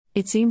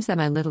It seems that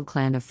my little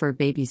clan of fur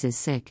babies is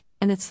sick,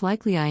 and it's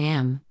likely I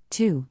am,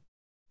 too.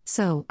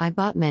 So, I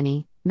bought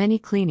many, many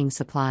cleaning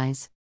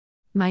supplies.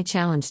 My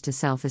challenge to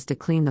self is to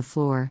clean the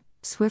floor,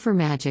 Swiffer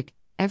magic,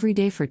 every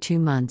day for 2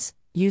 months,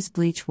 use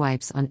bleach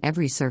wipes on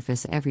every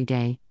surface every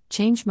day,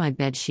 change my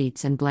bed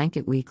sheets and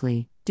blanket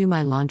weekly, do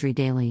my laundry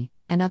daily,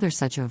 and other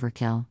such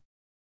overkill.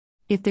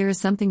 If there is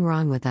something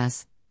wrong with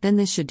us, then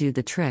this should do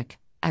the trick,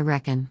 I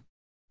reckon.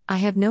 I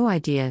have no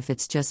idea if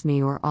it's just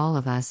me or all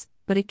of us,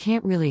 but it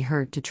can't really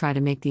hurt to try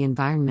to make the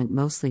environment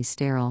mostly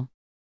sterile.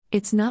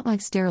 It's not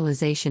like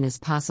sterilization is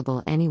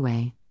possible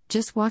anyway,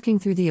 just walking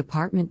through the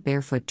apartment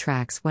barefoot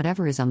tracks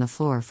whatever is on the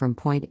floor from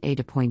point A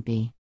to point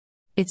B.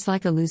 It's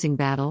like a losing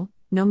battle,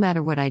 no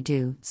matter what I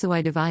do, so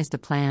I devised a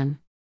plan.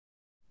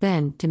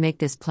 Then, to make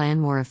this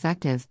plan more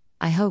effective,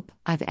 I hope,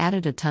 I've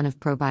added a ton of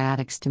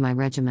probiotics to my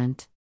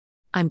regiment.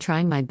 I'm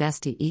trying my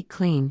best to eat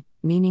clean,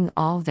 meaning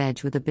all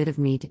veg with a bit of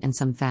meat and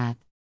some fat.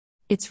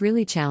 It's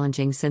really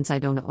challenging since I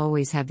don't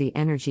always have the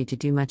energy to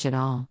do much at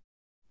all.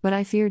 But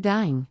I fear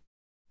dying.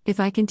 If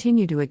I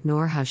continue to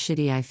ignore how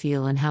shitty I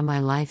feel and how my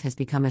life has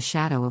become a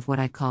shadow of what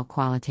I call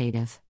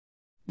qualitative,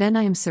 then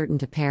I am certain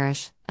to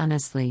perish,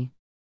 honestly.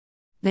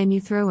 Then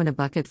you throw in a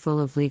bucket full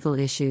of legal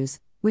issues,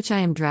 which I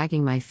am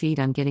dragging my feet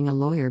on getting a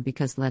lawyer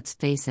because let's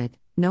face it,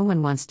 no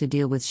one wants to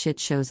deal with shit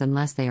shows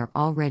unless they are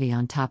already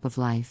on top of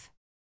life.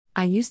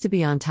 I used to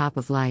be on top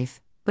of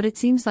life, but it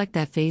seems like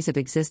that phase of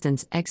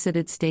existence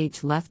exited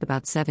stage left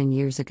about 7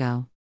 years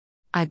ago.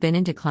 I've been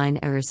in decline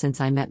ever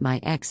since I met my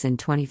ex in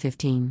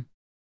 2015.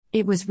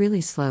 It was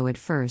really slow at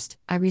first,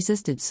 I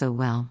resisted so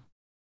well.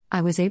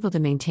 I was able to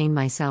maintain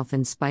myself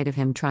in spite of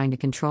him trying to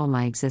control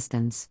my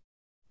existence.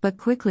 But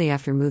quickly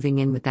after moving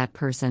in with that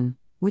person,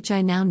 which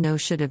I now know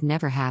should have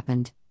never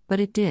happened, but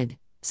it did,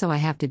 so I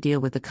have to deal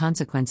with the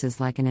consequences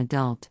like an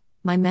adult,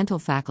 my mental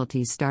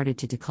faculties started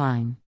to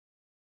decline.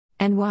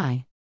 And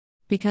why?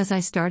 Because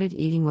I started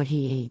eating what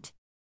he ate.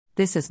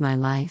 This is my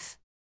life.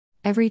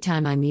 Every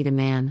time I meet a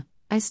man,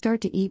 I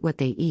start to eat what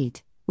they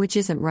eat, which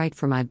isn't right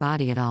for my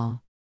body at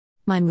all.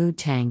 My mood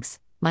tanks,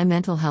 my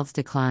mental health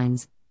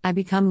declines, I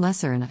become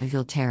lesser and I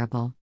feel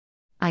terrible.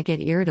 I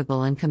get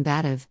irritable and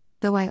combative,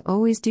 though I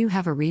always do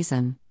have a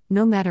reason,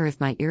 no matter if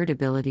my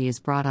irritability is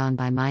brought on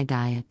by my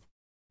diet.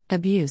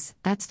 Abuse,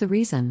 that's the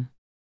reason.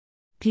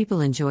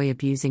 People enjoy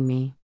abusing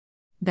me.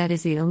 That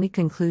is the only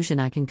conclusion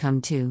I can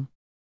come to.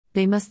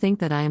 They must think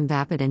that I am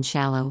vapid and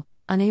shallow,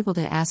 unable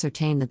to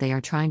ascertain that they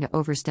are trying to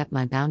overstep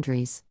my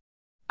boundaries.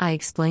 I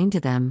explain to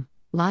them,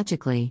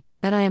 logically,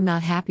 that I am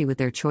not happy with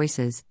their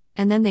choices,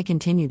 and then they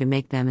continue to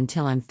make them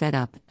until I'm fed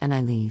up, and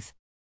I leave.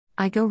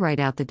 I go right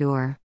out the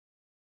door.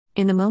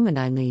 In the moment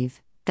I leave,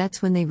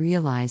 that's when they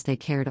realize they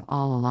cared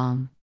all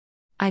along.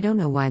 I don't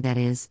know why that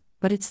is,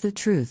 but it's the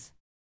truth.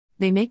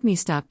 They make me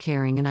stop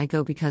caring and I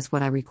go because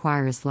what I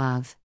require is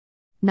love.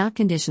 Not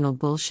conditional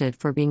bullshit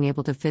for being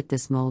able to fit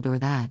this mold or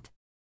that.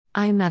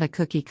 I am not a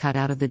cookie cut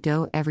out of the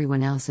dough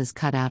everyone else is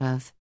cut out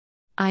of.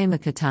 I am a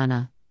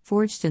katana,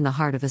 forged in the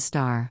heart of a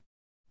star.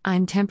 I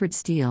am tempered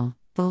steel,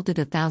 bolted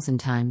 1,000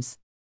 times.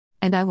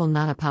 And I will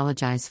not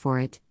apologize for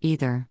it,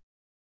 either.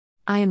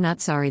 I am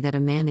not sorry that a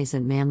man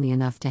isn't manly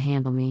enough to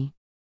handle me.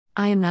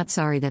 I am not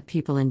sorry that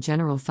people in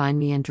general find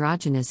me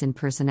androgynous in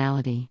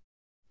personality.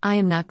 I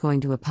am not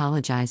going to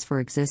apologize for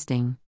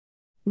existing.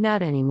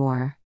 Not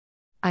anymore.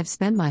 I've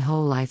spent my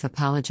whole life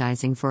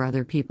apologizing for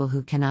other people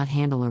who cannot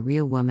handle a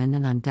real woman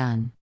and I'm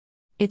done.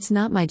 It's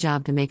not my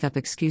job to make up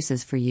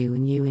excuses for you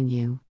and you and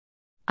you.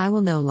 I will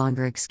no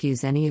longer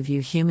excuse any of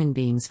you human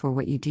beings for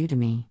what you do to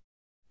me.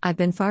 I've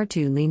been far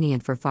too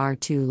lenient for far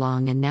too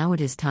long and now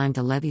it is time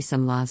to levy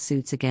some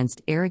lawsuits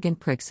against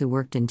arrogant pricks who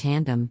worked in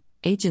tandem,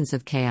 agents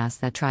of chaos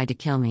that tried to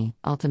kill me,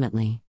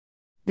 ultimately.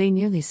 They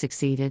nearly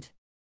succeeded.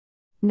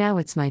 Now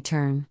it's my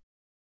turn.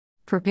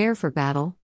 Prepare for battle.